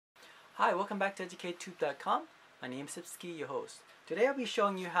Hi, welcome back to EducateTube.com. My name is Sipsky, your host. Today I'll be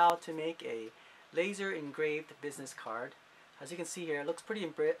showing you how to make a laser engraved business card. As you can see here, it looks pretty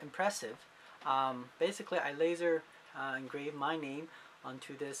impressive. Basically, I laser engraved my name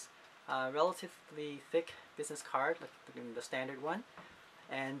onto this relatively thick business card, like the standard one.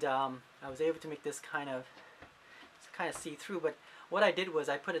 And I was able to make this kind of see-through, but what I did was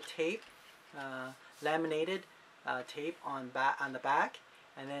I put a tape, laminated tape on the back,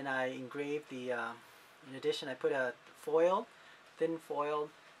 and then I engraved the, in addition I put a foil, thin foil,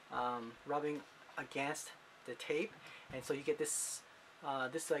 rubbing against the tape, and so you get this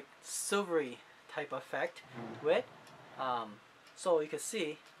this like silvery type effect to it. So you can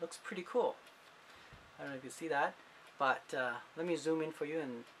see, looks pretty cool. I don't know if you can see that, but let me zoom in for you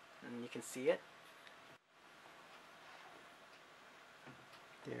and you can see it.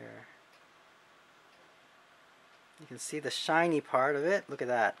 There. You can see the shiny part of it. Look at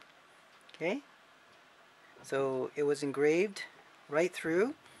that. Okay. So it was engraved right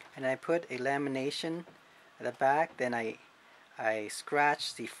through, and I put a lamination at the back. Then I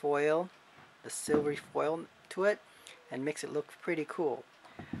scratched the foil, the silvery foil to it, and makes it look pretty cool.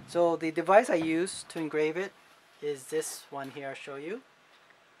 So the device I use to engrave it is this one here. I'll show you.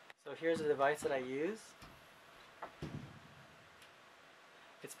 So here's the device that I use.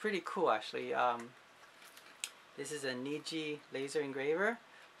 It's pretty cool actually. This is a NEJE laser engraver.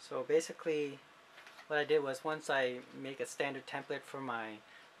 So basically what I did was, once I make a standard template for my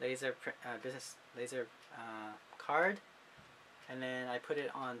business laser card, and then I put it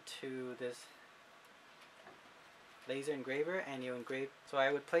onto this laser engraver, and you engrave. So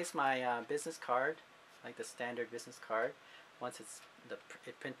I would place my business card, like the standard business card, once it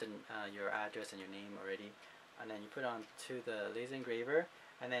printed your address and your name already, and then you put it onto the laser engraver.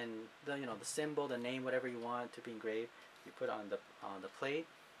 And then the symbol, the name, whatever you want to be engraved, you put on the plate,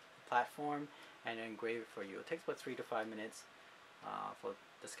 the platform, and engrave it for you. It takes about 3 to 5 minutes for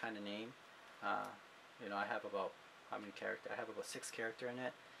this kind of name. I have about how many characters? I have about 6 characters in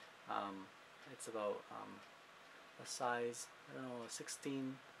it. It's about a size, I don't know,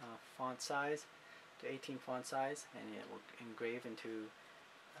 16 font size to 18 font size, and it will engrave into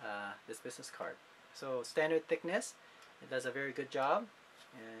this business card. So standard thickness. It does a very good job.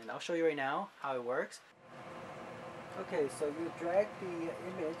 And I'll show you right now how it works. Okay, so you drag the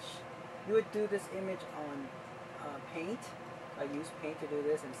image. You would do this image on Paint. I use Paint to do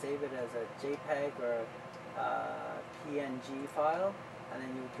this and save it as a JPEG or a PNG file. And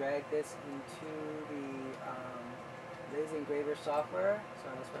then you drag this into the laser engraver software. So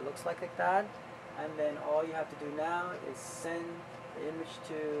that's what it looks like that. And then all you have to do now is send the image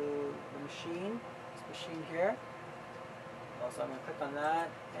to the machine. This machine here. So I'm going to click on that,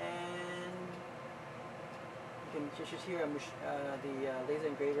 and you should hear the laser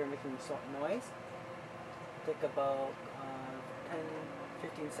engraver making noise. Take about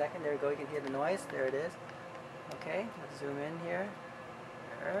 10-15 seconds. There we go. You can hear the noise. There it is. Okay, let's zoom in here.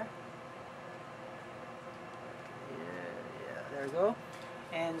 There we go.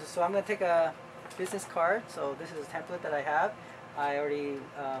 And so I'm going to take a business card. So this is a template that I have. I already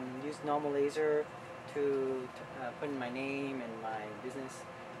used normal laser to put in my name and my business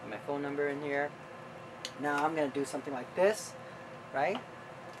and my phone number in here. Now I'm going to do something like this, right?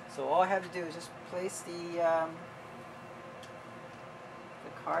 So all I have to do is just place the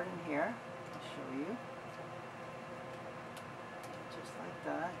card in here. I'll show you. Just like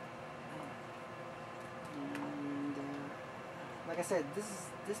that. And like I said,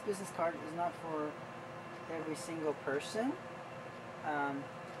 this business card is not for every single person.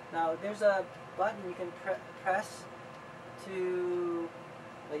 Now there's a button you can press to,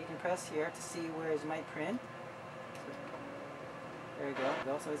 you can press here to see where it might print. There you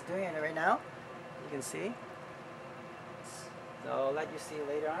go. So it's doing it right now. You can see. So I'll let you see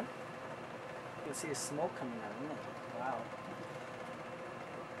later on. You can see the smoke coming out, isn't it? Wow.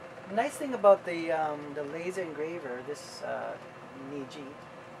 The nice thing about the laser engraver, this NEJE,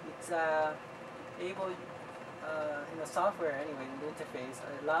 it's able. In the software anyway, in the interface,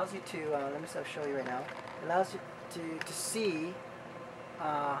 it allows you to, let me show you right now, it allows you to see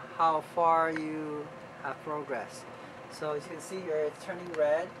how far you have progressed. So as you can see here, it's turning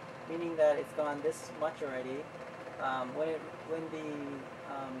red, meaning that it's gone this much already. When the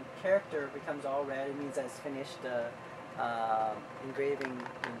character becomes all red, it means that it's finished engraving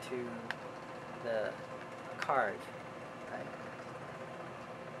into the card. Right?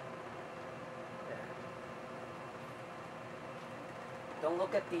 Don't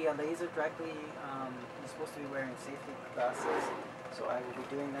look at the laser directly. You're supposed to be wearing safety glasses, so I will be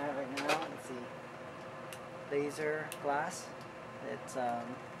doing that right now. Let's see. Laser glass. It's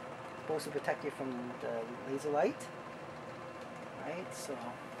supposed to protect you from the laser light. Right, so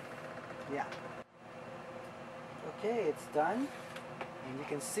yeah. Okay, it's done. And you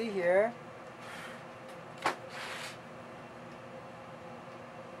can see here,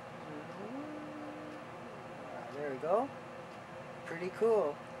 there we go. Pretty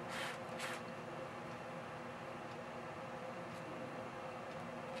cool.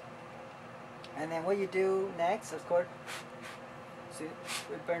 And then what you do next, of course, see,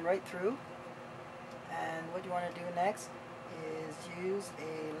 we burn right through. And what you want to do next is use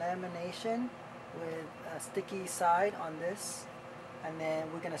a lamination with a sticky side on this, and then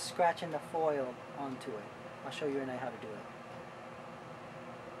we're going to scratch in the foil onto it. I'll show you and I how to do it.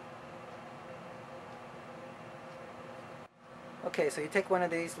 Okay, so you take one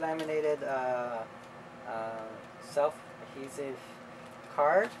of these laminated self-adhesive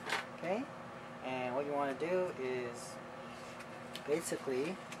card, okay, and what you want to do is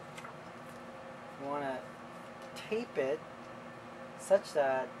basically you want to tape it such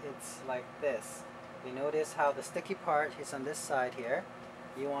that it's like this. You notice how the sticky part is on this side here.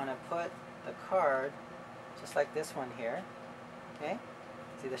 You want to put the card just like this one here, okay?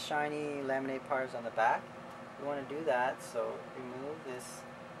 See the shiny laminate part is on the back. You want to do that, so remove this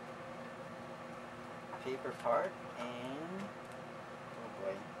paper part and, oh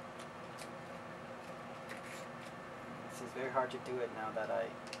boy, this is very hard to do it now that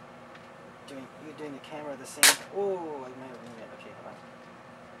you're doing the camera the same. Oh, I might have ruined it. Okay, hold on.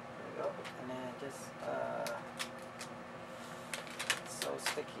 There we go. And then just it's so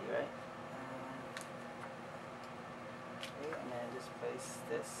sticky, right? Okay, and then just place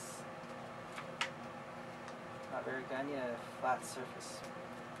this. Not very good. I need a flat surface.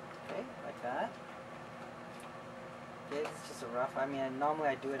 Okay, like that. Okay, this is just a rough. I mean, normally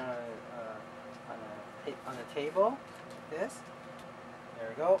I do it on a table. Like this. There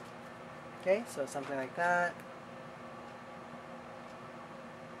we go. Okay, so something like that.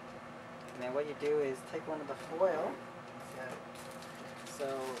 And then what you do is take one of the foil.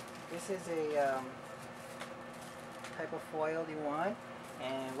 So this is a type of foil you want,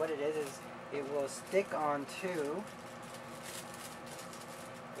 and what it is it will stick onto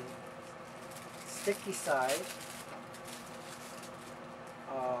the sticky side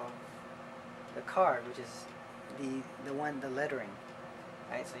of the card, which is the lettering.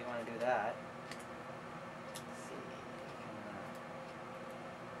 Right, so you want to do that. Let's see,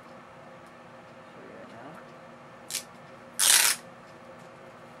 show you right now.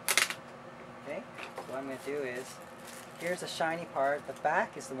 Okay, so what I'm going to do is, here's the shiny part. The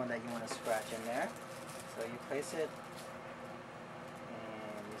back is the one that you want to scratch in there. So you place it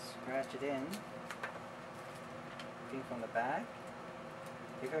and you scratch it in, looking from the back.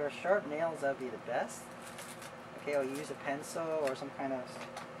 If there are sharp nails, that would be the best. Okay, I'll use a pencil or some kind of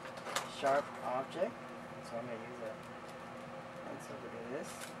sharp object. So I'm going to use a pencil to do this.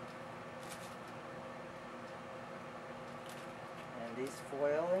 And these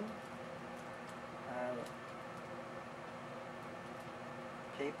foiling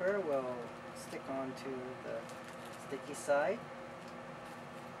paper will stick onto the sticky side.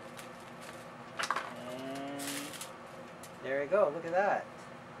 And there you go. Look at that.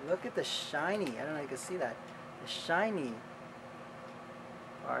 Look at the shiny. I don't know if you can see that. The shiny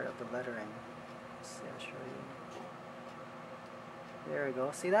part of the lettering. Let's see, I'll show you. There we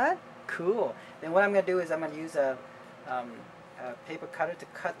go. See that? Cool. Then what I'm going to do is I'm going to use a paper cutter to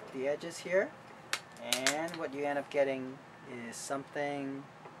cut the edges here. And what you end up getting is something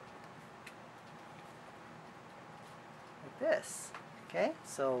like this. Okay?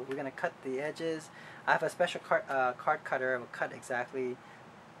 So we're going to cut the edges. I have a special card cutter. It will cut exactly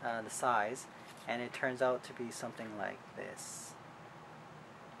the size. And it turns out to be something like this.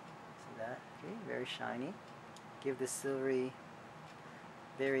 See that? Okay, very shiny. Give this silvery,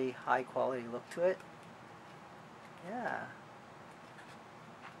 very high quality look to it. Yeah.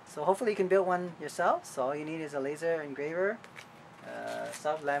 So hopefully you can build one yourself. So all you need is a laser engraver,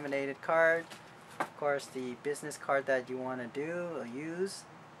 self-laminated card, of course the business card that you want to do or use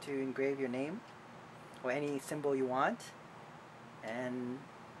to engrave your name or any symbol you want, and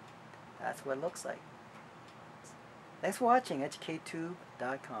that's what it looks like. Thanks for watching.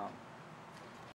 EducateTube.com.